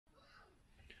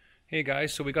Hey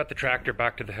guys, so we got the tractor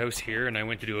back to the house here and I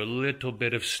went to do a little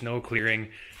bit of snow clearing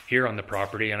here on the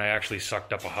property, and I actually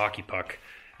sucked up a hockey puck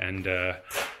and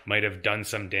might have done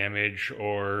some damage,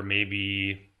 or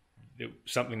maybe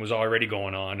something was already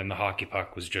going on and the hockey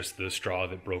puck was just the straw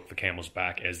that broke the camel's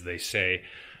back, as they say.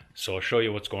 So I'll show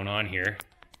you what's going on here.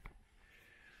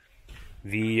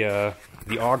 The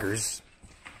augers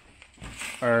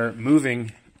are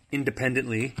moving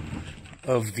independently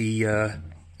of the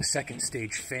second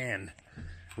stage fan,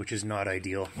 which is not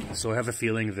ideal. So I have a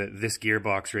feeling that this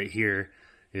gearbox right here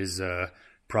is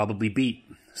probably beat.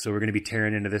 So we're going to be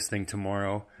tearing into this thing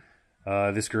tomorrow.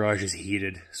 This garage is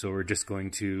heated, so we're just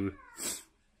going to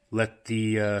let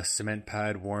the cement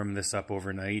pad warm this up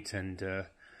overnight and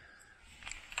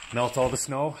melt all the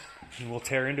snow, and we'll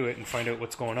tear into it and find out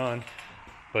what's going on.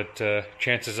 But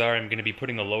chances are I'm going to be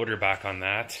putting the loader back on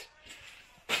that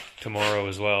tomorrow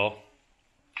as well.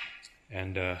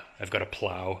 And I've got a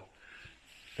plow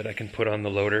that I can put on the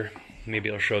loader. Maybe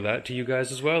I'll show that to you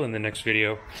guys as well in the next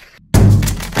video.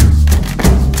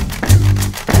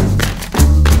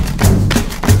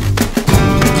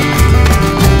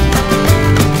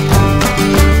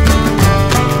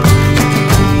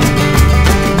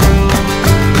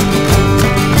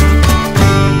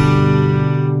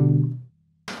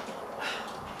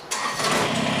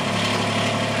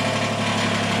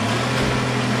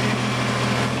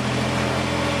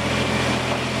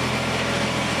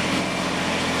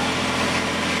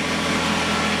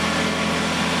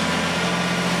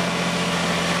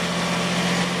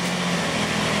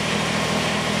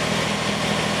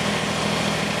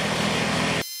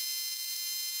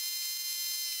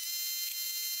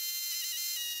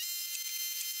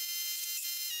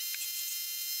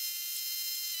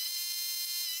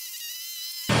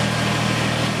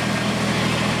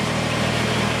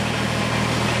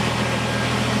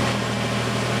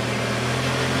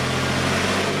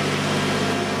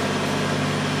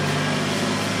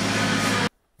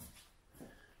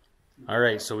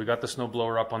 Alright, so we got the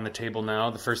snowblower up on the table now.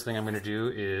 The first thing I'm going to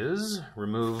do is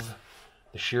remove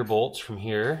the shear bolts from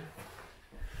here,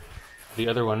 the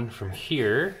other one from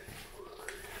here,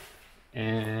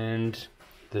 and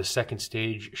the second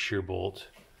stage shear bolt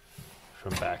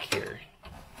from back here.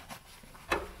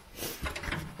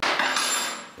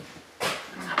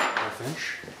 Half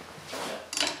inch.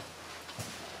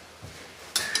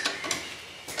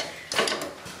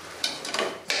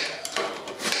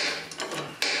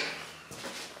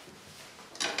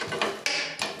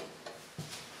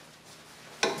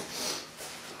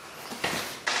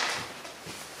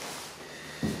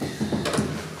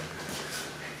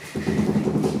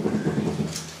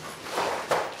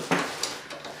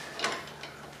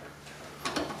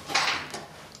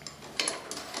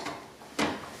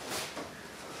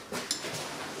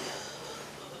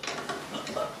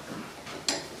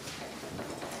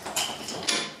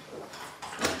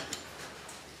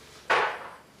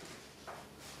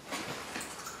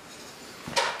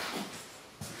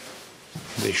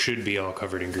 They should be all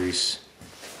covered in grease.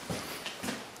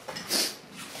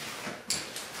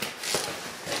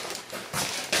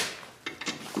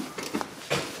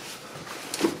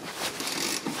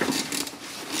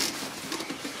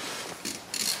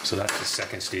 So that's the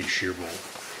second stage shear bolt.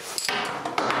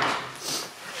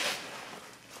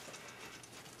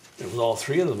 It was all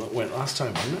three of them that went last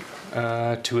time, wasn't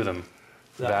it? Two of them.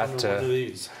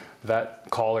 That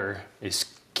collar is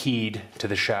keyed to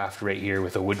the shaft right here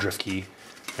with a woodruff key,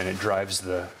 and it drives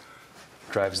the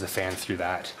fan through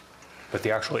that. But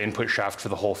the actual input shaft for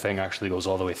the whole thing actually goes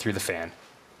all the way through the fan.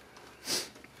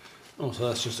 Oh, so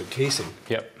that's just a casing.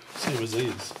 Yep. Same as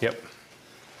these. Yep.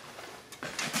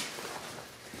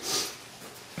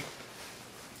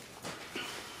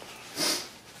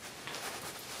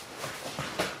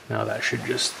 Now that should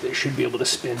they should be able to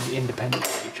spin independently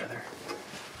of each other.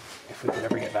 If we could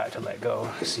ever get that to let go.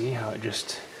 See how it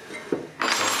just...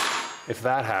 If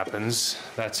that happens,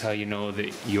 that's how you know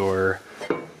that your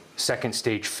second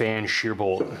stage fan shear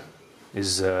bolt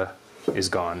is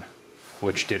gone,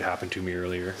 which did happen to me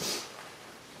earlier.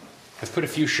 I've put a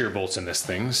few shear bolts in this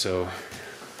thing, so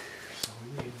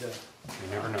we need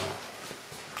you never know.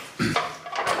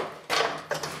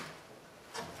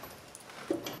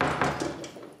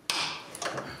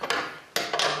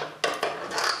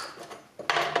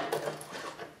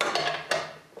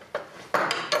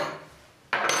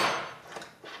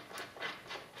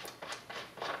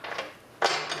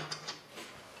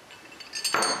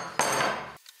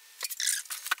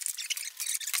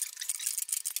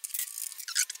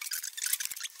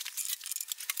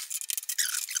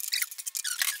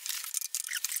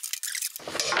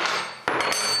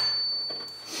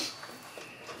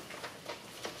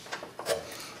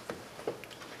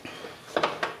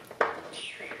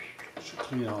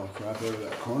 clean all the crap out of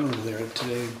that corner there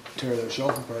today, tear that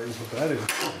shelf apart and put that in.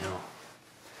 I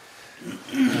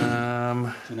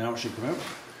know. So now it should come out?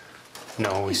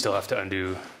 No, we still have to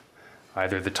undo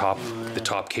either the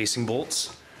top casing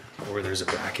bolts, or there's a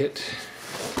bracket.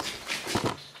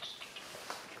 Well,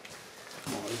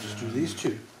 I'll just do these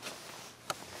two.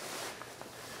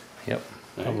 Yep,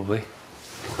 probably.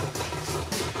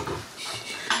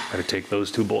 Gotta take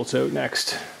those two bolts out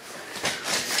next.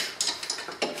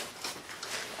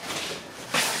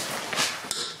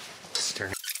 Let's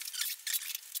turn it.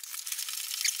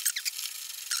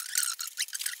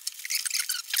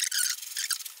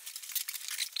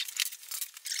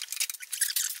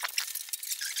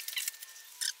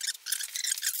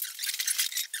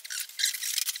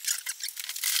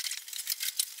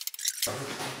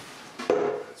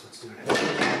 That's what's doing it.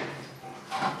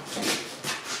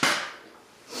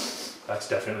 That's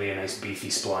definitely a nice beefy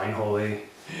spline hole, eh?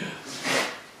 Yeah.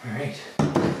 Alright.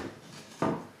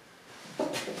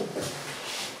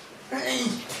 Hey!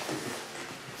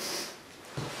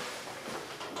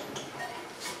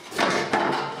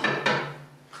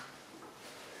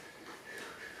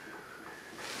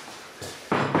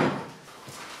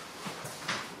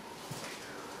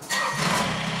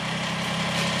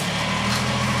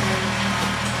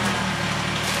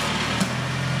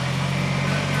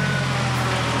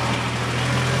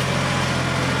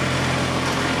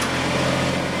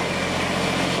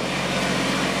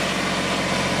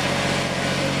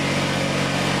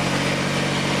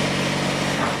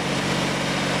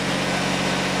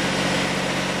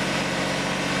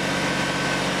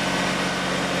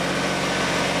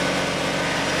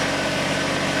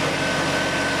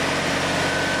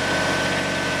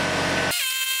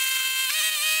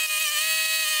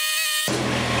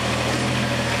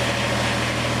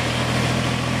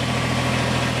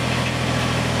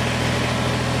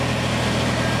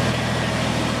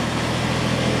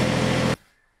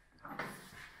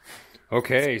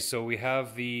 Okay, so we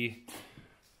have the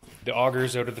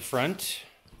augers out of the front,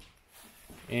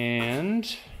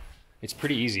 and it's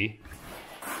pretty easy.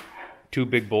 2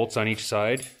 big bolts on each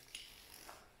side,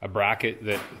 a bracket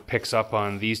that picks up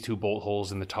on these 2 bolt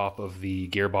holes in the top of the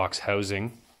gearbox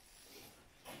housing,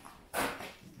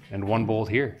 and 1 bolt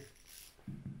here.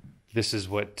 This is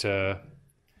what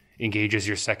engages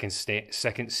your second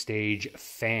stage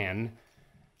fan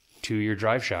to your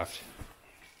drive shaft.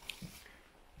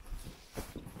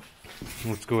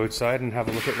 Let's go outside and have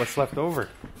a look at what's left over.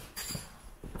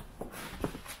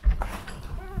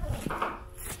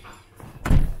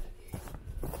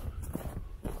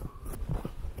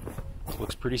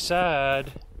 Looks pretty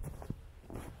sad.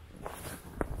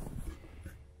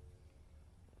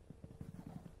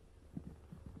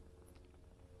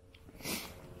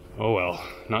 Oh well,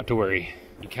 not to worry.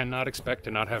 You cannot expect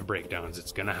to not have breakdowns.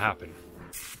 It's gonna happen.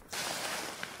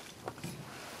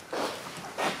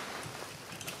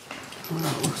 Well,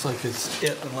 it looks like it's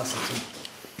it, unless it's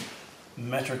a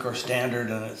metric or standard,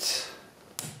 and it's...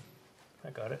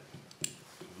 I got it.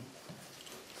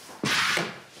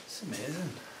 It's amazing.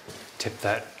 Tip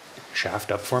that shaft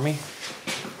up for me.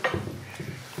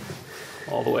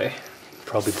 All the way.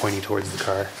 Probably pointing towards the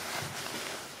car.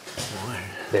 Why?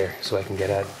 There, so I can get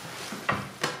at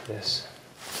this.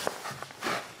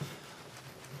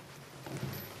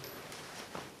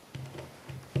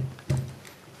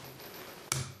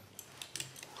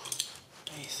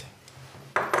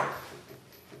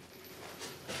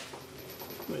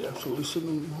 Absolutely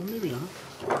sitting, well, maybe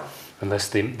not. Unless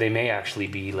they may actually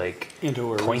be like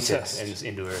into a pointed recessed. and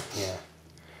into her, yeah.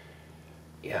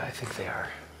 Yeah, I think they are.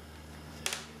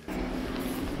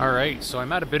 All right, so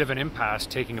I'm at a bit of an impasse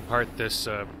taking apart this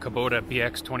Kubota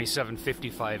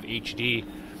BX2755 HD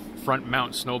front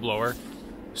mount snowblower.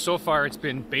 So far, it's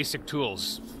been basic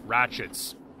tools,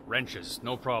 ratchets, wrenches,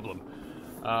 no problem.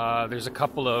 There's a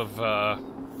couple of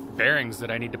bearings that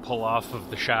I need to pull off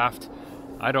of the shaft.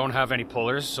 I don't have any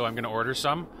pullers, so I'm going to order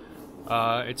some.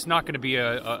 It's not going to be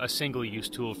a single-use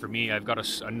tool for me. I've got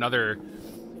another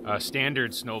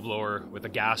standard snowblower with a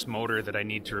gas motor that I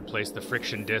need to replace the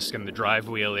friction disc and the drive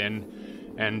wheel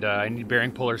in, and I need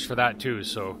bearing pullers for that too,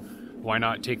 so why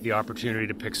not take the opportunity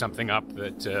to pick something up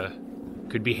that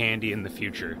could be handy in the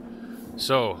future.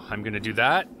 So I'm going to do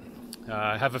that.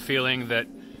 I have a feeling that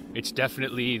it's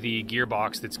definitely the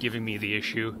gearbox that's giving me the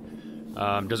issue.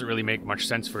 Doesn't really make much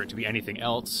sense for it to be anything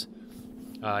else.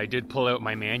 I did pull out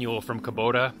my manual from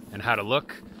Kubota and had a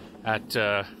look at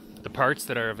the parts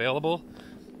that are available,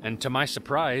 and to my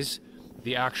surprise,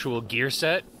 the actual gear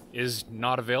set is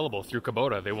not available through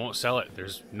Kubota. They won't sell it.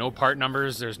 There's no part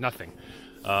numbers, there's nothing.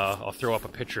 I'll throw up a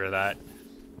picture of that.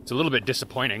 It's a little bit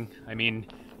disappointing. I mean,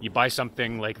 you buy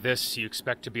something like this, you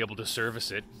expect to be able to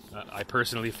service it. I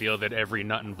personally feel that every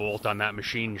nut and bolt on that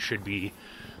machine should be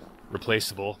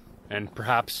replaceable, and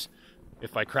perhaps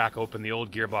if I crack open the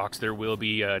old gearbox, there will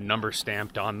be a number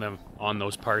stamped on them, on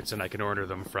those parts, and I can order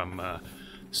them from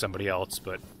somebody else.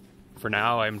 But for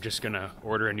now, I'm just gonna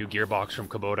order a new gearbox from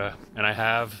Kubota, and I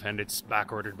have, and it's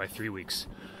back ordered by 3 weeks.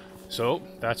 So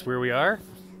that's where we are,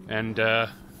 and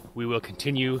we will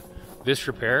continue this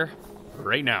repair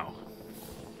right now.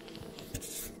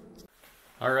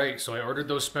 Alright, so I ordered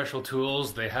those special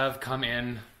tools. They have come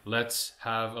in. Let's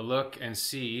have a look and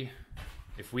see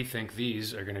if we think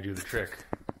these are going to do the trick.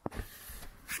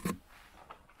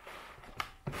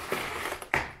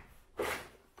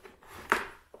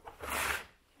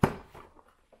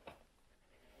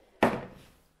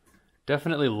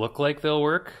 Definitely look like they'll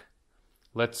work.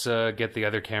 Let's get the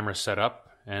other camera set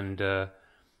up and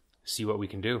see what we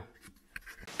can do.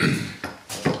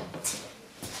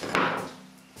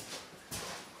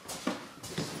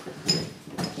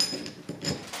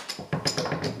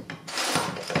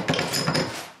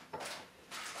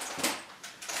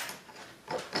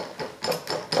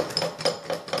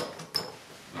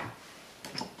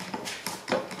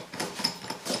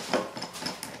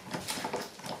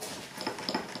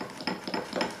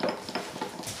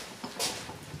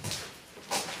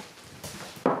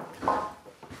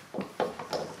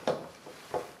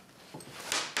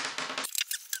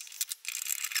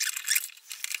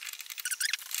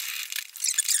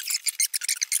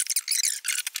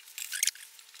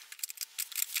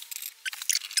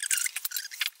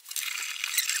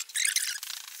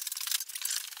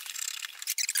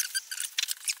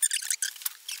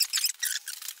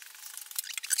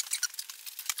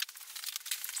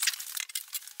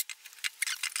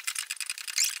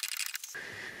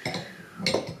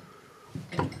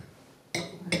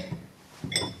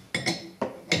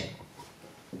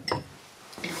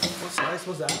 What size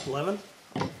was that? 11?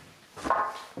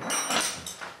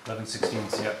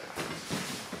 11/16, yep.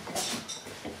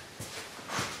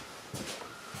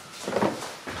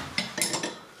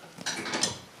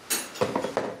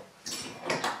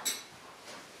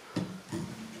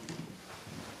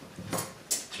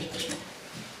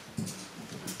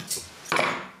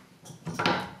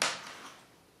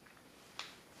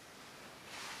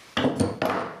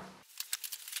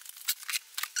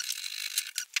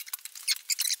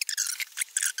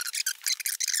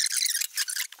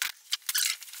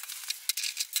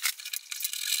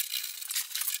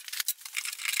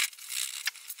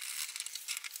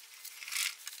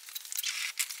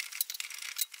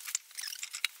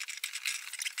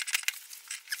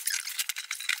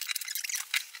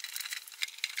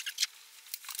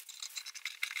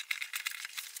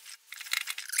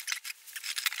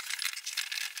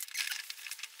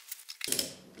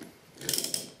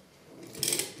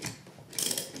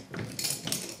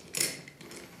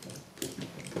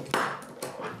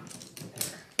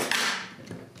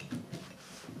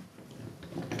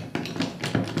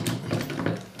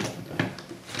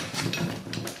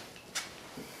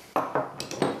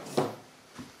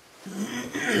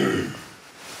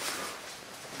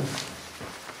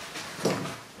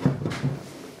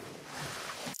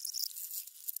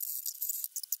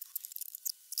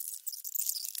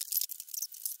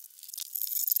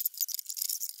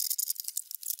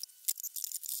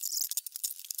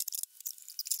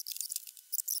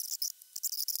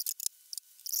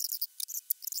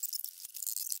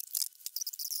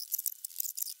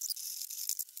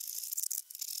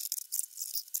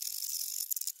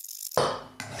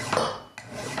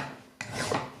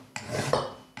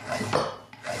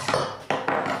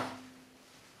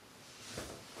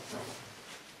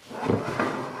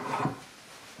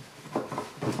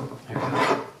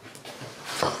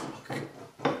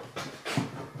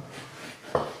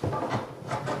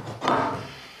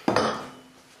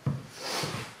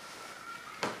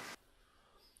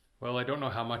 Well, I don't know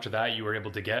how much of that you were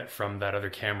able to get from that other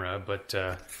camera, but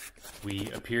we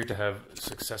appear to have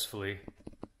successfully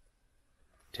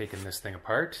taken this thing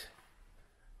apart.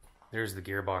 There's the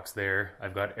gearbox there.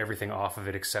 I've got everything off of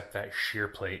it except that shear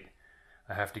plate.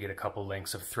 I have to get a couple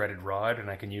lengths of threaded rod, and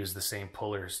I can use the same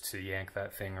pullers to yank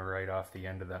that thing right off the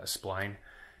end of that spline.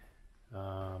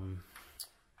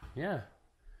 Yeah.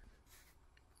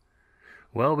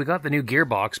 Well, we got the new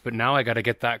gearbox, but now I got to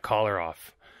get that collar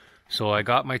off. So I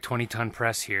got my 20-ton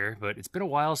press here, but it's been a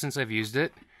while since I've used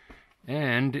it,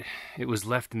 and it was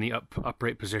left in the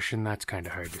upright position. That's kind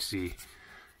of hard to see.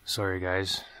 Sorry,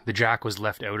 guys. The jack was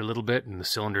left out a little bit, and the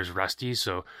cylinder's rusty,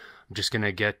 so I'm just going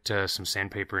to get some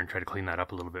sandpaper and try to clean that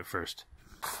up a little bit first.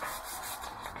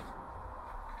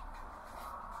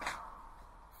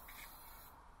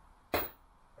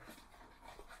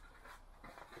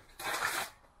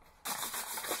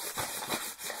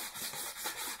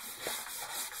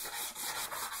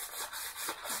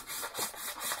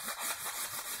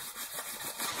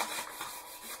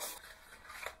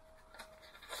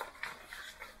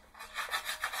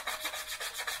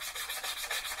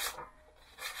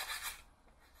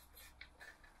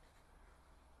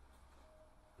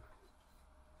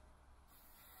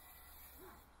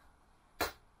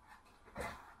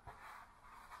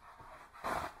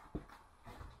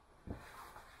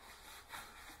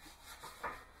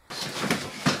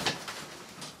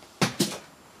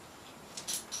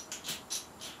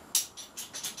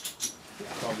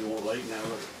 Probably won't light now,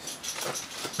 but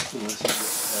unless you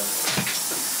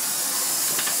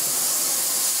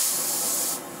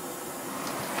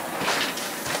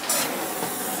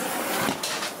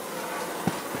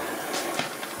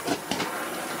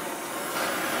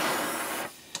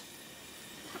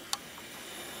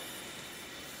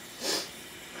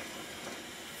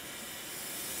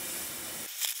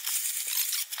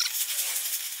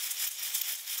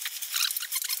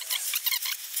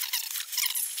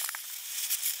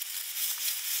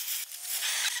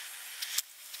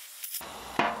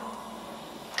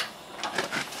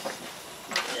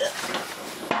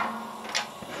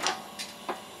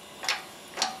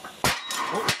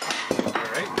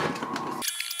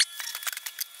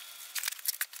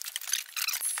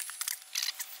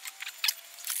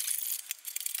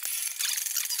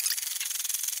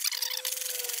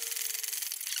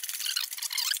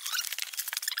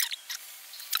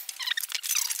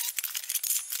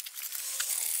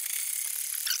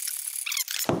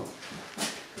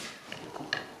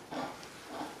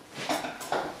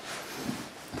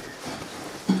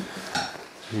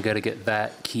You gotta get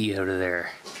that key out of there.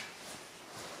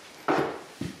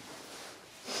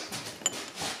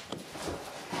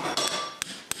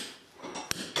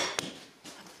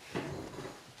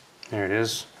 There it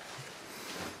is.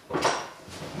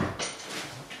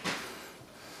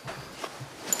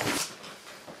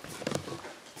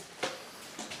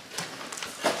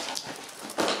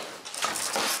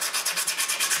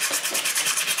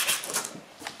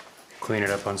 Clean it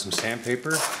up on some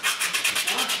sandpaper.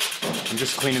 I'm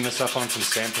just cleaning this up on some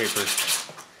sandpaper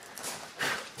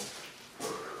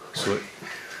so it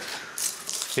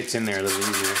fits in there a little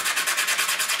easier.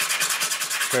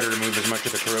 Try to remove as much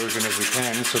of the corrosion as we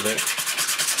can so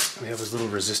that we have as little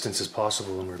resistance as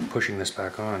possible when we're pushing this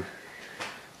back on,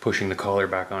 pushing the collar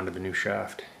back onto the new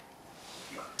shaft.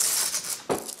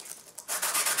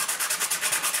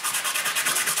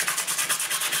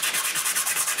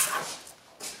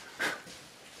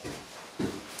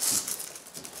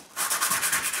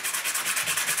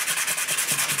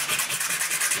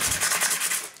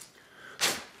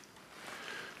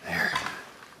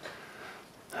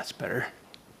 That's better.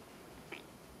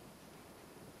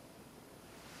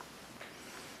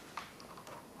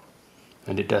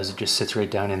 And it does, it just sits right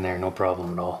down in there, no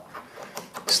problem at all.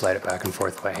 Slide it back and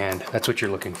forth by hand. That's what you're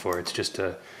looking for. It's just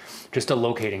a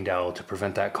locating dowel to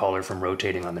prevent that collar from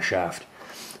rotating on the shaft.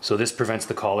 So this prevents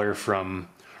the collar from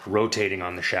rotating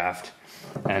on the shaft.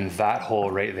 And that hole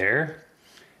right there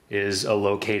is a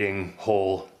locating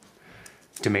hole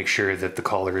to make sure that the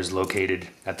collar is located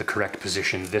at the correct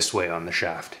position this way on the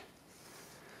shaft.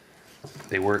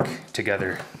 They work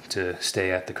together to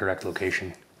stay at the correct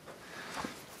location.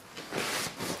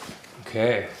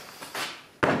 Okay.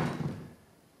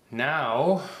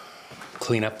 Now,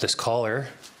 clean up this collar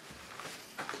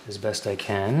as best I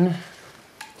can.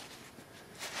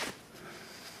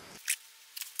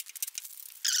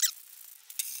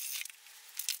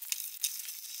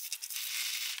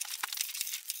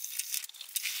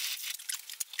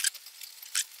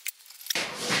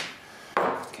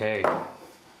 Okay. Do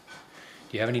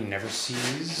you have any never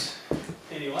sees?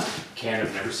 Any what? Can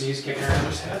of never sees kicking around?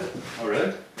 Just had it. Oh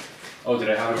really? Oh, did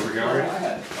I have it over here already? I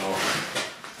had it. Oh.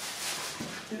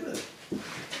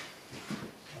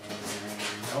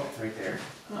 No, right there.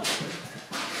 Oh,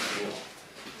 Cool.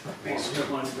 makes good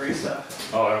one gray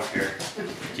stuff. Oh, I don't care.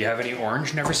 Do you have any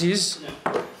orange never sees?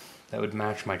 No. That would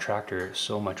match my tractor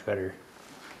so much better.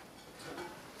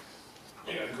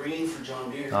 I got green for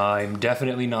John Deere. I'm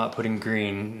definitely not putting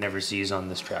green never sees on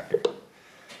this tractor.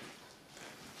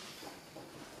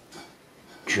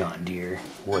 John Deere.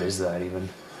 What is that even?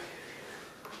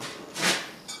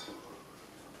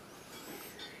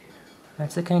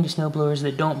 That's the kind of snowblowers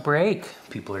that don't break,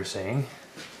 people are saying.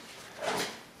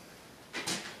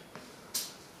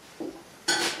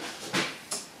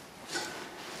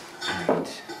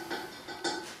 Right.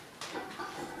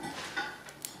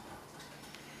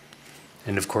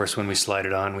 And of course, when we slide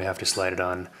it on, we have to slide it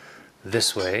on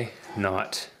this way,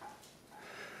 not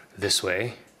this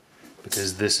way,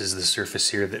 because this is the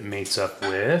surface here that mates up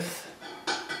with,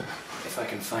 if I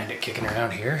can find it kicking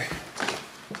around here,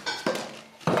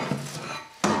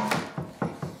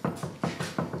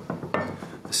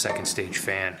 the second stage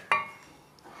fan.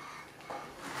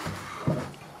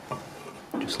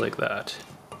 Just like that.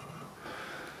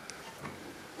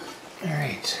 All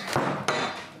right.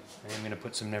 I'm going to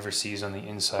put some never sees on the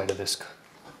inside of this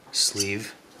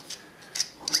sleeve.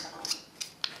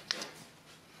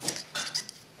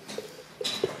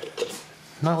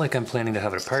 Not like I'm planning to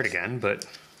have it apart again, but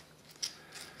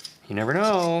you never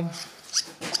know.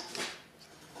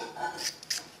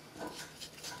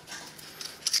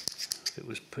 it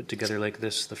was put together like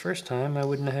this the first time, I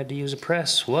wouldn't have had to use a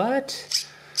press. What?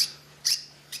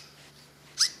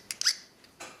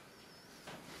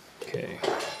 Okay.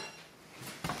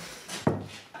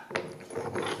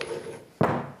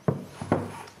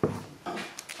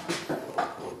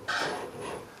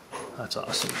 That's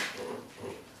awesome.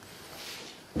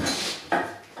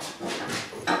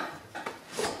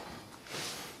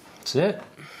 That's it.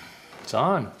 It's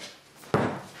on.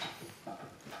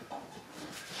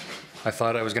 I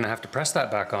thought I was going to have to press that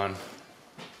back on.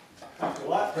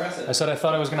 What? Press it. I said I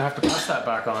thought I was going to have to press that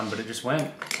back on, but it just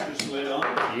went. Just went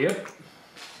on. Yep.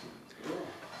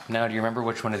 Now, do you remember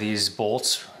which one of these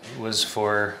bolts was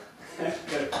for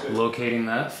locating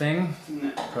that thing?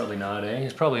 No. Probably not, eh?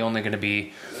 It's probably only going to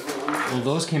be... Well,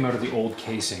 those came out of the old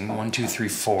casing. 1, 2, 3,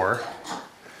 4.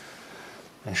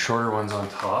 And shorter ones on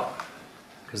top,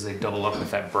 because they double up with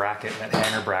that bracket, that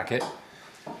hanger bracket.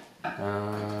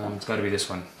 It's got to be this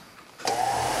one.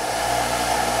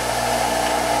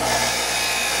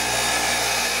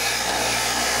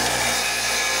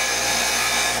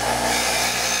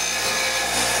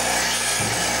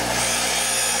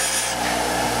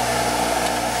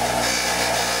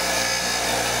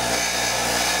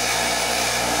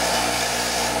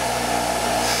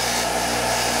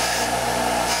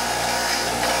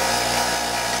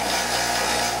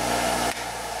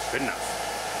 Good enough.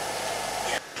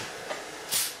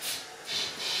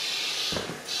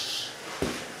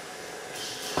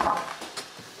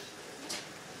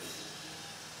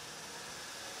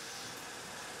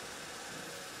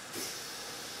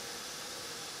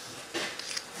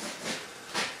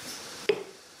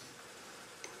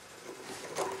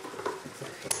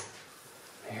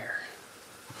 There.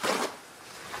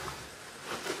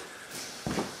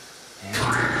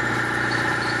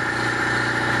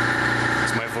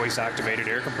 It's my voice-activated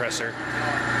air compressor.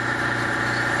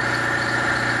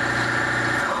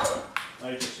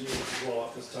 I just need to blow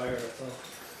off this tire, that's all.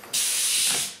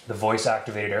 The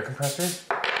voice-activated air compressor?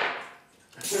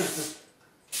 That's it?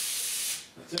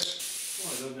 Oh,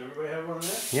 doesn't everybody have one of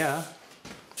that? Yeah.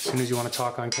 As soon as you want to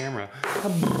talk on camera.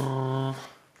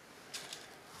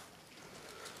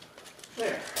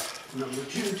 There. Number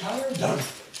 2 tire done.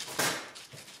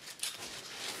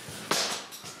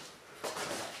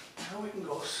 Now we can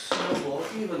go snowball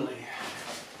evenly.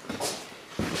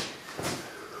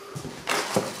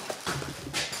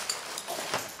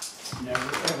 Never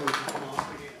ever come off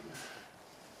again.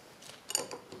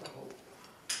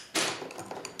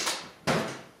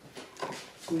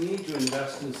 We need to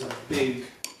invest in some big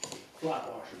flat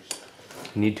washers.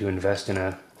 You need to invest in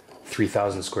a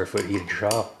 3,000 square foot heated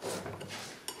shop.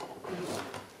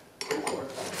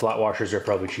 Flat washers are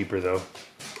probably cheaper though.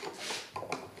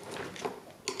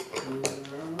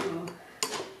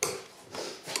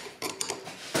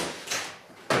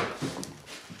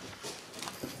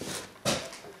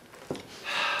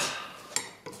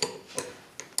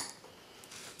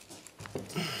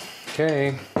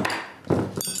 Okay.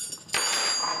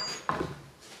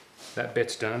 That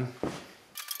bit's done.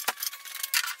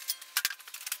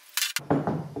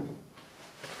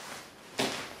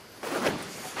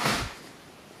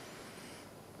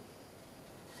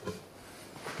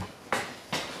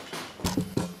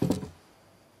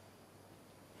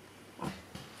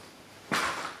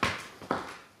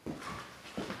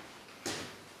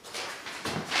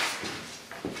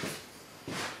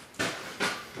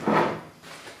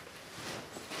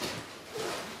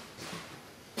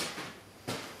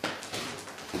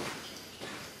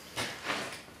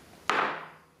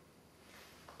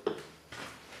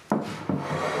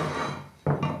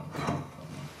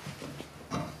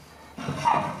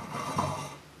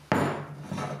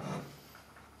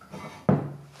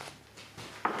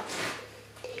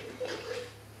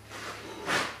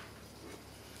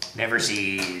 Never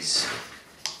sees.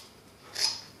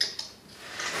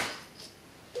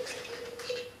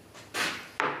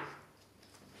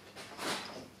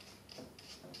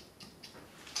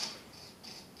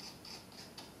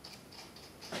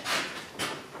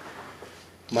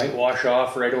 Might wash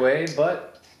off right away,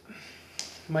 but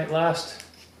might last.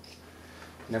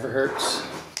 Never hurts.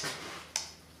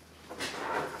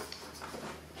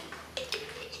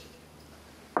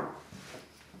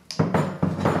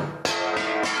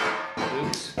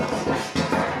 Oops.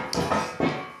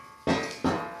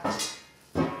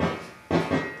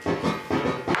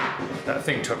 That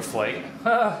thing took flight.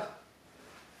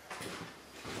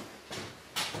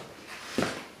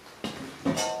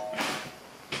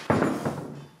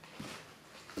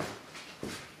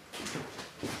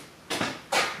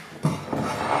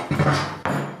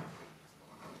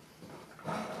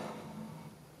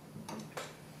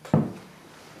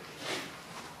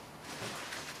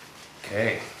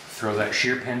 Okay, throw that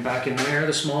shear pin back in there,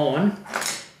 the small one.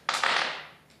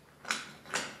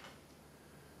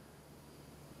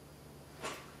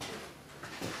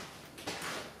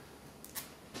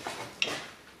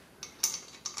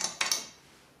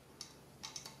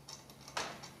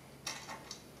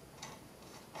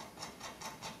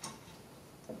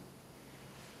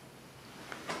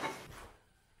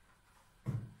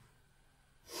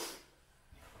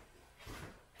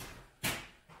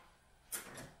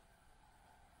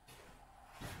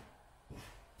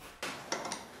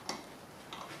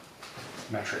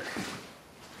 Metric.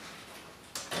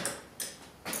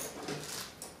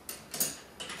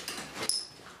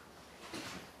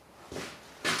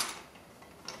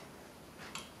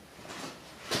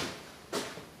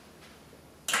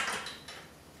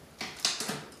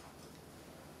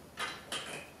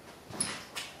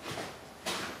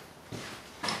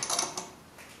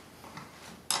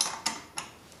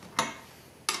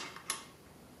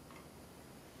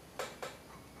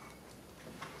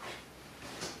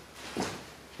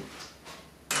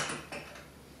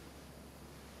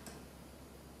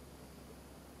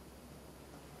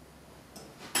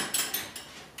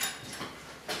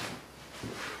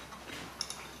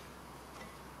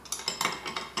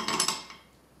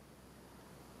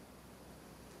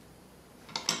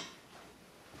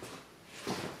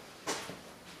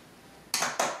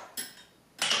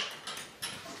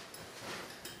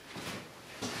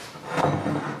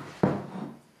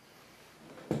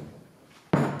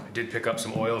 I did pick up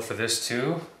some oil for this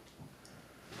too.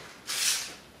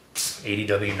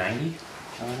 80W90,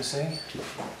 I want to say.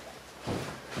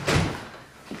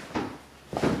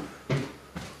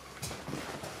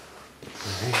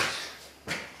 Alright.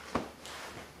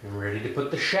 I'm ready to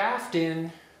put the shaft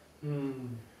in.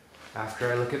 After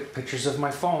I look at pictures of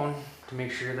my phone to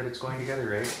make sure that it's going together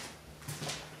right.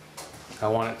 I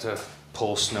want it to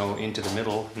pull snow into the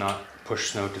middle, not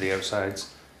push snow to the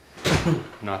outsides.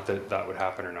 Not that that would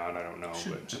happen or not, I don't know.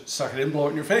 But just suck it in, blow it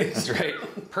in your face. That's right.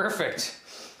 Perfect.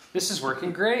 This is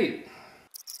working great.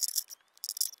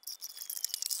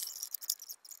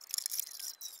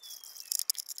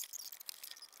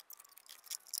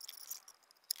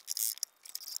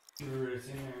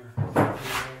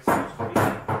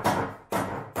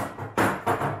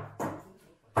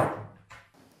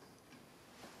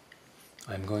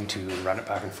 I'm going to run it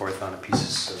back and forth on a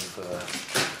piece of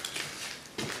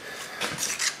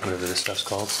whatever this stuff's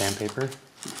called, sandpaper.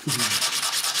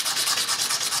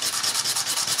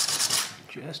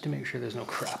 Just to make sure there's no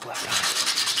crap left on it.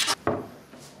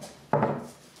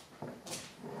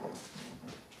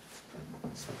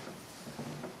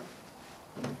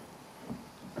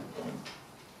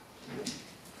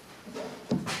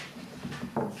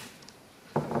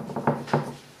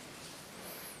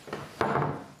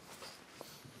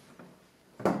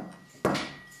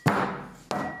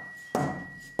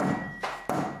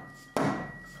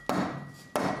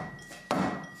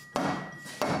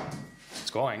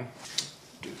 Going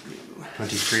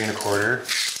 23 1/4.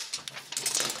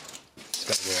 It's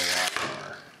got to go a lot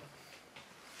more.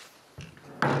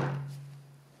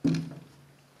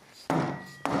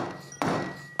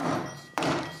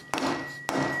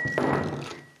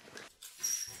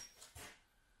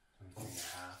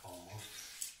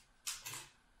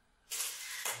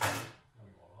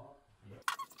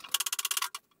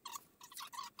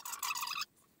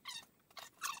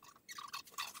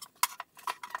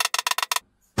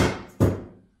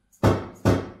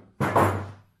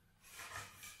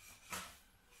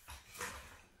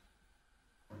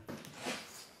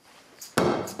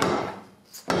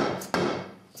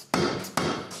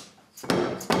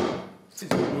 Is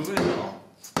it moving at all?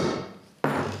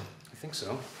 I think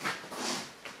so.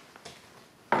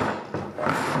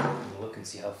 We'll look and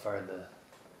see how far the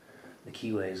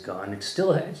keyway has gone. It's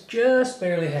just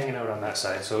barely hanging out on that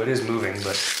side, so it is moving,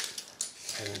 but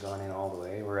it hasn't gone in all the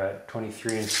way. We're at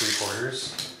 23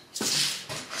 3/4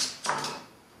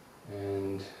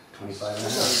 and 25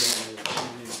 1/2.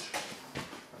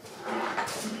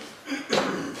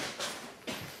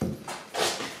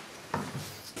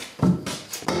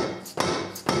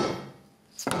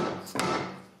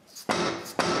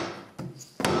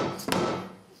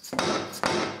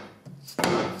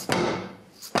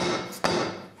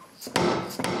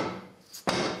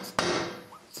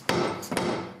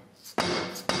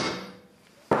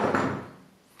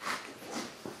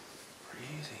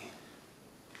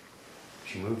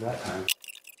 She moved that time.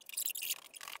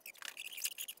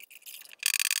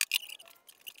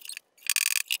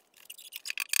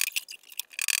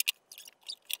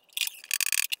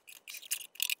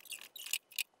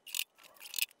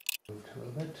 Moved a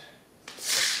little bit.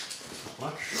 Not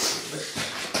much, a little bit.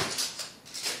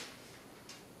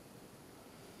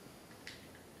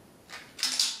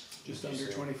 Just under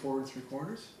 24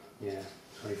 3/4? Yeah,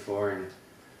 24 and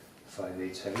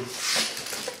 5/8 heavy.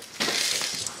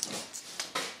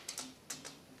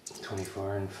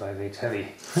 24 and 5/8 heavy.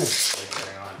 Like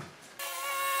carrying on.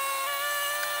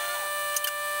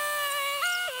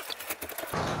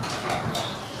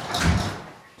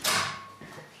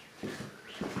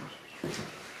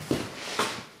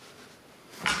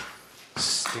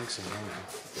 Stinks in here now.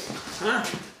 Huh?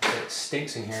 It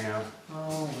stinks in here now.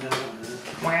 Oh, no.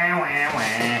 Wah, wah, wah.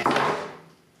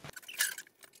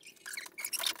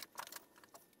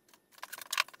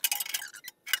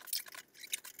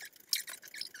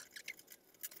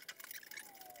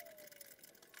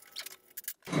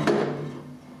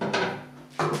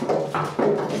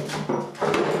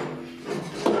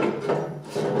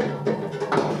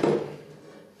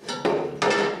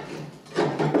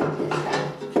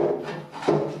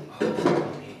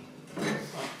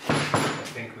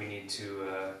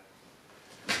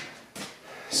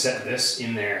 Set this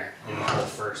in there in the hole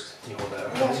first. Can you hold that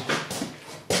up, please?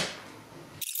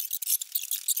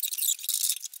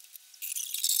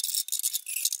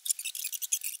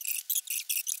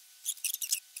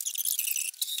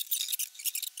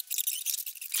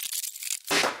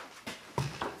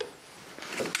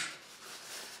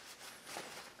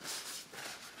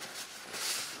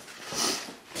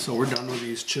 So we're done with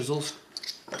these chisels?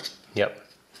 Yep.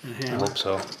 And I hammer? hope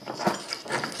so.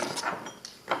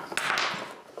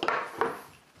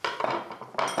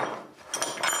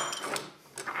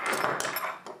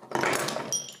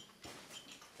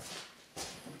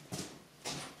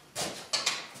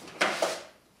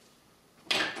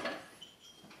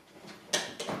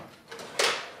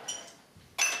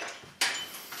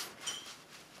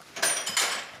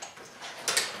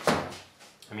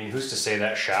 I mean, who's to say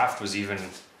that shaft was even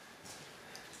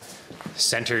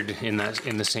centered in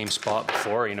the same spot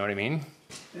before, you know what I mean?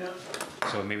 Yeah.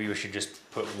 So maybe we should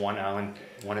just put one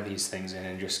of these things in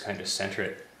and just kind of center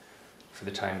it for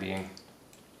the time being.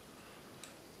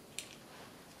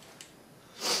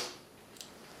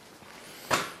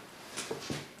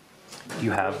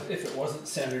 You have? If it wasn't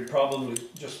centered, probably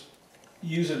just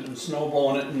use it and snow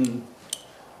blowing it and,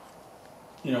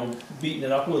 you know, beating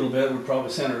it up a little bit would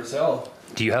probably center itself.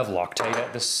 Do you have Loctite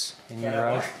at this in your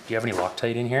garage? Do you have any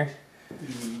Loctite in here?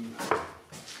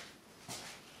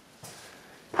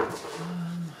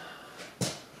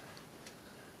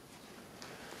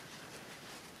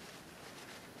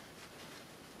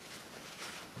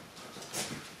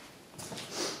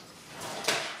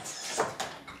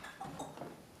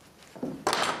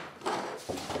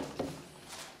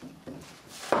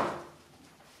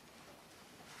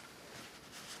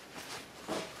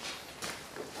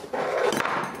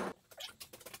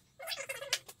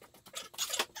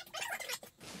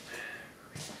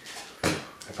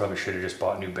 I probably should have just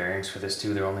bought new bearings for this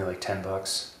too. They're only like 10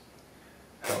 bucks.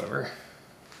 However.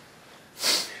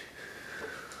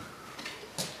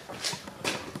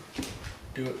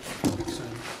 Do it next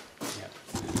time. Yeah.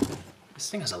 This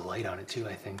thing has a light on it too,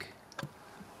 I think.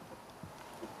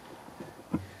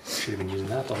 Should have been using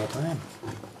that the whole time.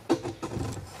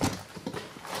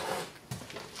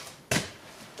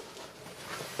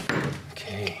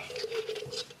 Okay.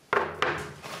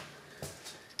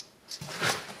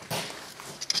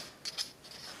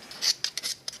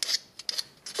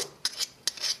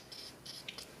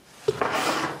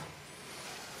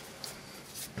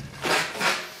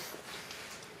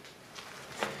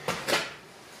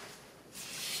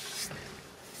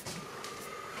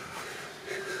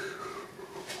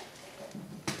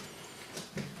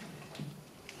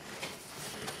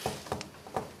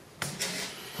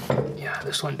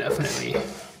 This one definitely,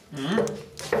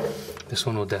 this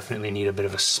one will definitely need a bit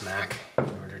of a smack in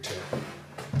order to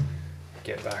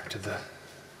get back to the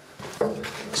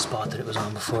spot that it was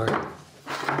on before.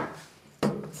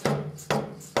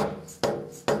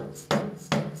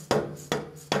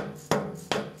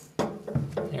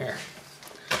 There.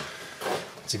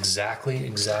 It's exactly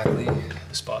the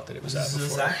spot that it was at before.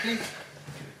 Exactly?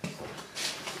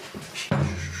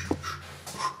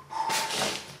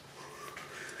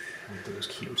 That was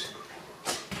cute.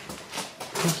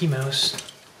 Pinky Mouse.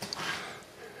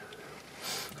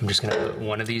 I'm just gonna put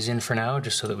one of these in for now,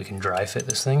 just so that we can dry fit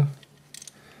this thing.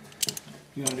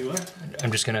 You wanna do what?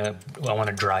 I want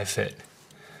to dry fit.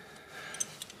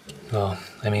 Well,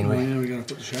 I mean, we gotta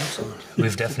put the shafts on.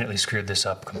 We've definitely screwed this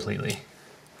up completely.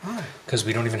 Why? Because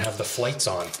we don't even have the flights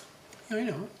on. Yeah, I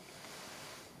know.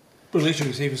 But at least you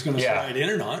can see if it's gonna slide in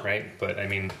or not. Right, but I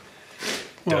mean...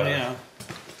 Well, yeah.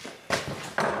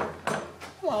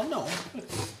 Well, no.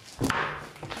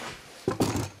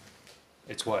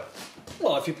 It's what?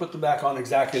 Well, if you put them back on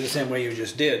exactly the same way you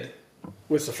just did,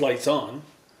 with the flights on.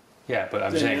 Yeah, but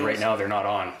I'm saying right now they're not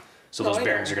on. So those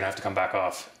bearings are going to have to come back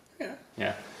off. Yeah.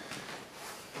 Yeah.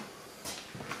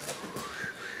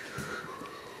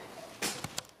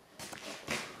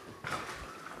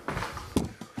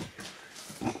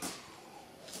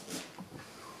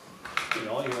 And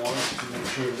all you want is to make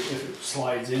sure that if it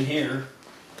slides in here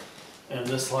and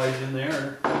this slides in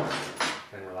there.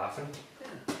 And we're laughing?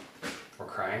 Yeah. We're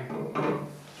crying?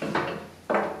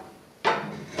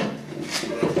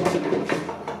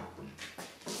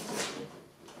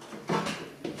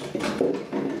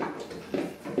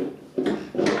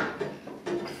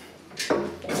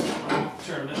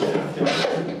 Turn this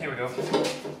down. Here we go.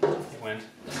 It went.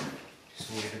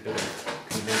 Just needed a bit of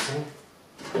convincing.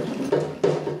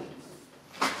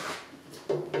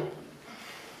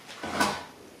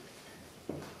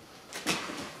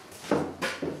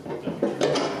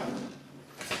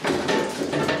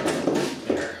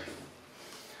 There.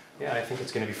 Yeah, I think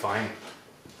it's going to be fine.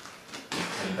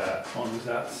 And, As long as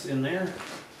that's in there,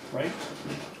 right?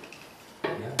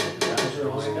 yeah, Is there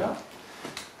a lined up?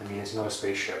 I mean, it's not a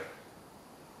spaceship,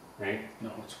 right?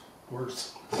 No, it's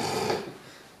worse.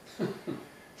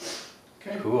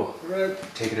 Okay. Cool. Right.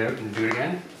 Take it out and do it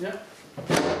again. Yeah.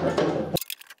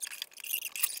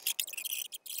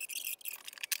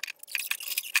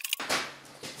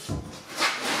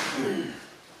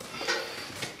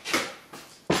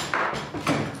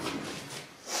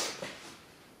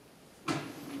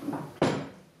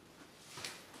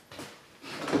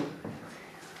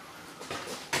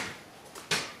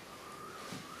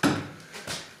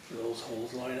 Do those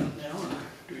holes line up now, or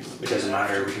do we? It doesn't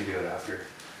matter, we can do it after.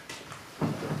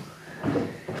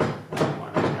 What I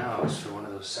want right now is for one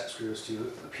of those set screws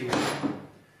to appear.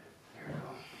 There we go.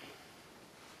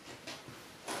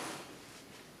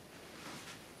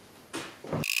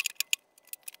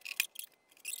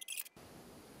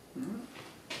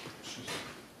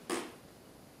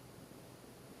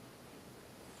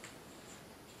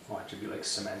 Watch it be like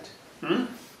cement. Hmm?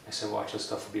 I said watch this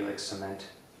stuff will be like cement.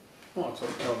 Well, that's what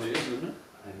it probably is, isn't it?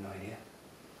 I have no idea.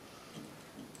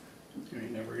 You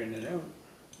ain't never getting it out.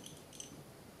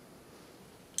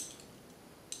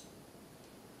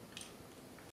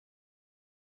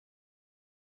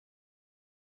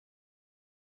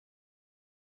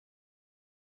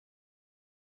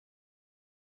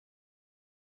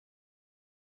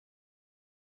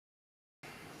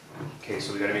 Okay,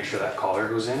 so we gotta make sure that collar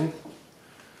goes in.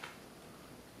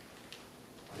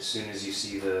 As soon as you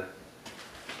see the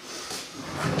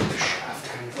shaft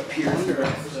kind of appear.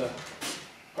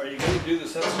 Are you going to do the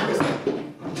set screw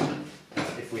thing?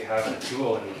 If we have a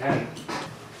tool and we can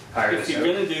hire If this you're out.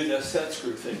 going to do the set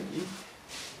screw thing,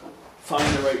 find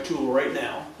the right tool right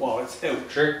now while it's out.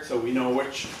 Sure. So we know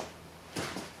which.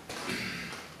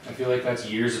 I feel like that's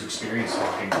years of experience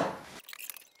talking.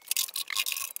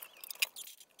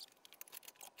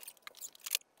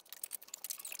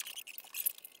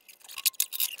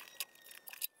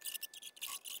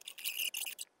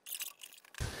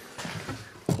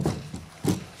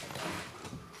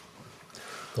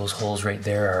 Those holes right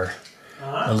there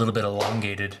are a little bit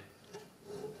elongated.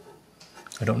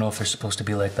 I don't know if they're supposed to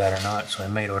be like that or not, so I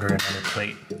might order another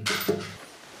plate.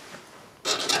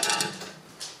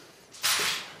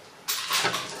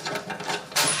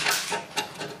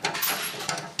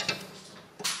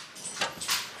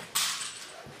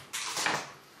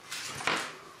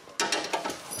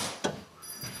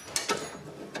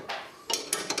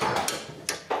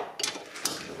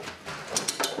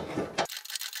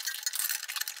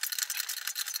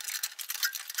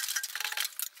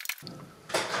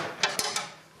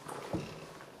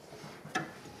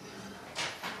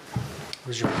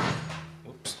 Where's your...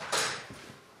 Oops.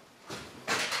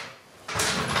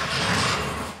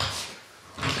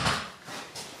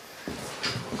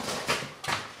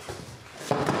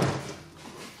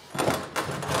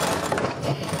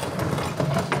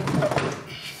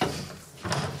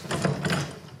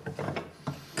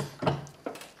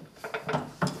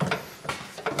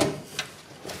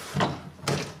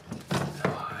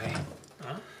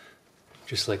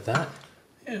 Just like that?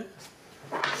 Yeah.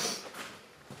 Of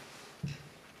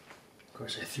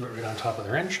course, I threw it right on top of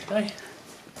the wrench, did I?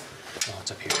 Oh,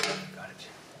 it's up here. Got it.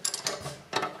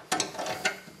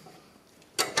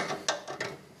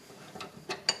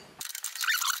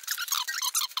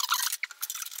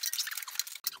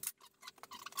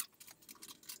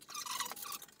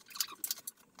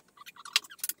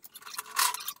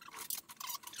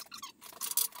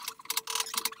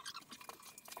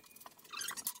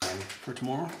 For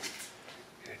tomorrow?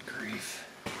 Good grief.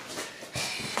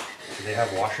 Do they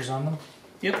have washers on them?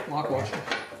 Yep, lock washer.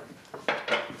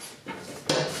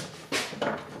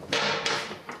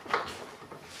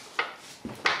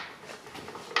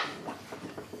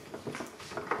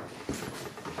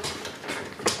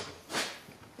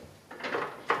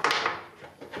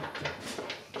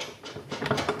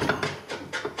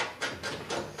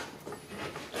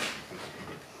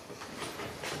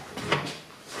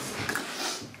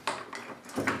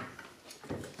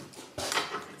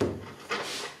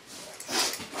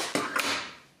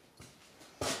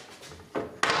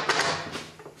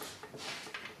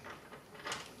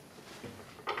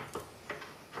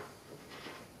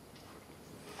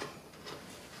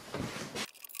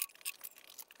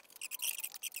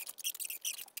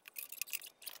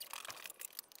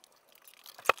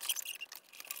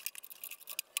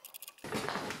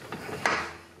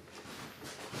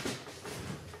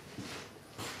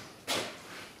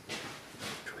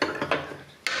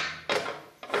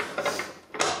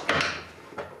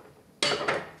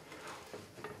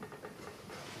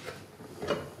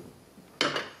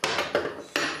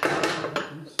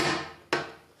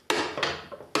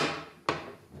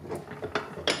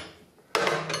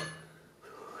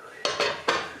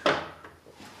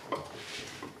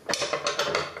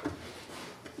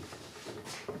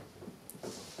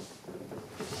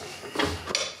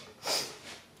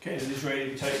 Okay, it is ready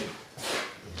to be taken.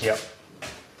 Yep.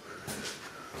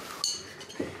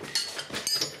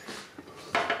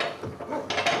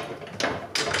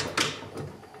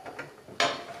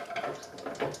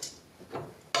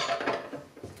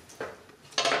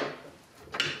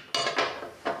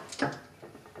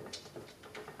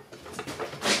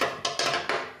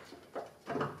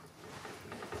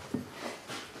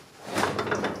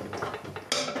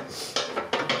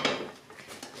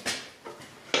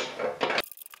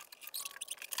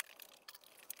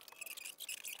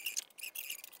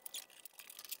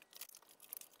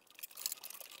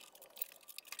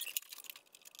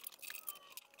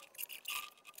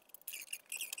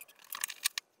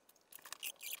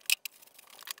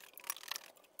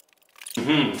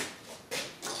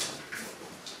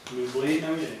 New blade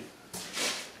and everything.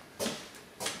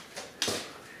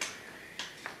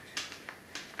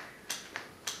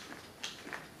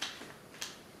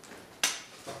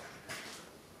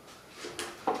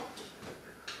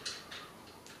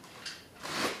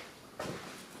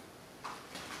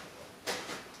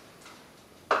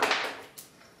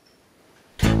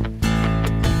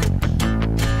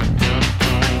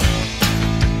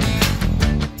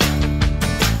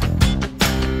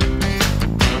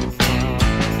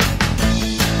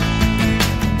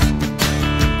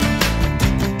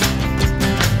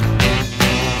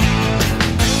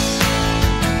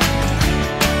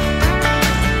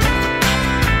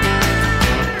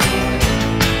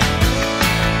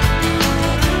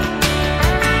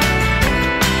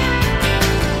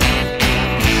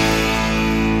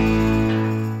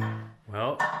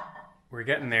 We're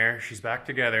getting there. She's back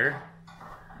together.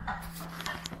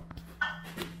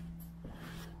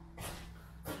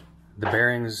 The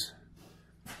bearings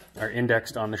are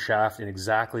indexed on the shaft in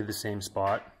exactly the same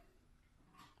spot,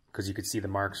 because you could see the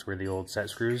marks where the old set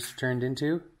screws turned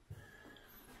into.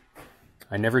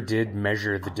 I never did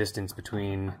measure the distance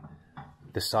between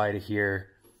the side of here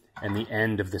and the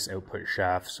end of this output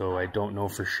shaft, so I don't know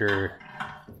for sure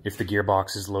if the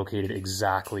gearbox is located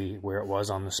exactly where it was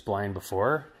on the spline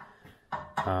before.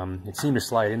 It seemed to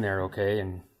slide in there okay,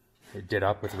 and it did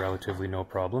up with relatively no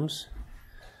problems.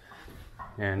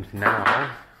 And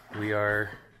now we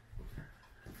are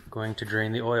going to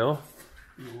drain the oil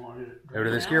out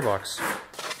of this gearbox.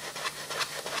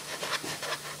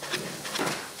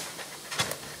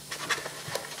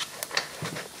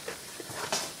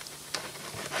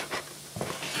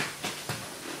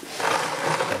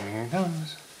 Here it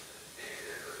comes.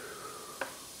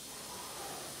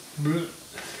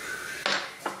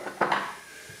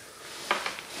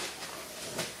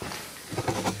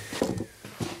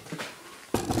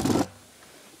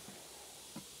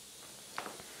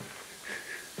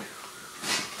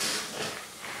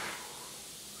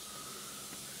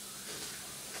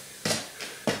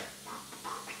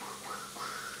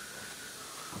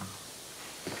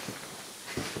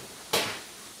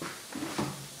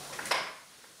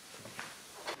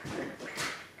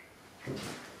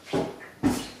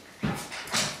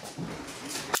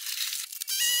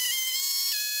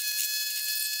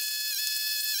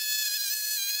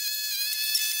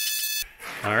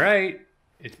 All right,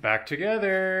 it's back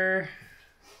together.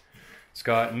 It's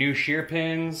got new shear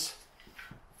pins.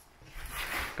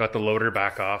 Got the loader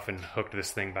back off and hooked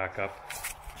this thing back up.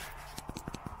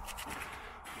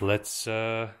 Let's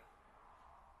give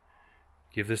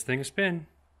this thing a spin.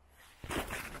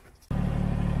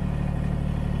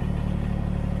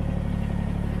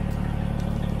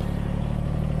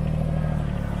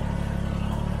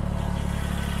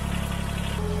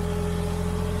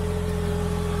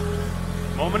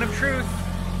 Moment of truth.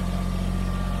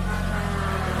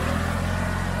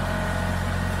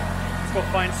 let's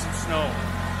go find some snow.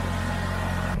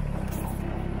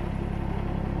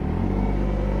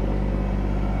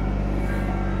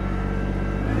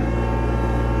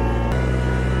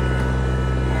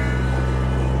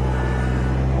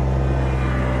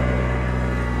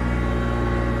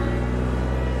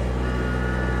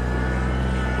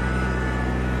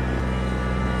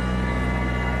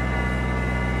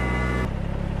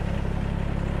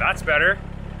 That's better.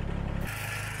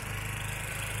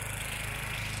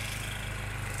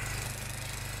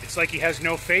 It's like he has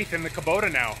no faith in the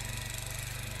Kubota now.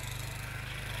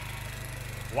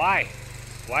 Why?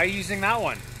 Why are you using that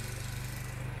one?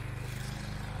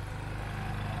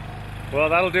 Well,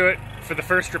 that'll do it for the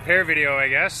first repair video, I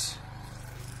guess.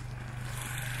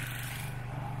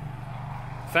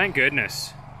 Thank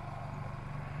goodness.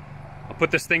 I'll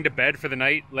put this thing to bed for the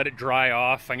night, let it dry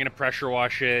off. I'm gonna pressure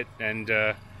wash it and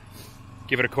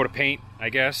give it a coat of paint, I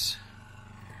guess.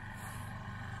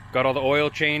 Got all the oil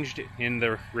changed in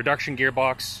the reduction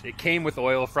gearbox. It came with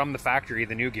oil from the factory,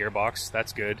 the new gearbox.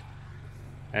 That's good.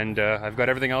 And I've got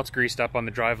everything else greased up on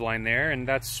the drive line there, and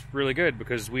that's really good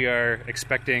because we are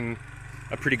expecting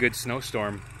a pretty good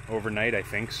snowstorm overnight, I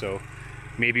think. So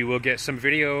maybe we'll get some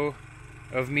video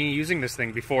of me using this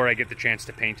thing before I get the chance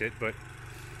to paint it, but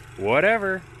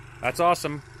whatever. That's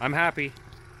awesome. I'm happy.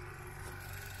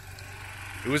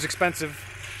 It was expensive,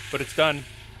 but it's done.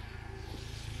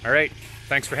 All right.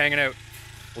 Thanks for hanging out.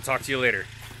 We'll talk to you later.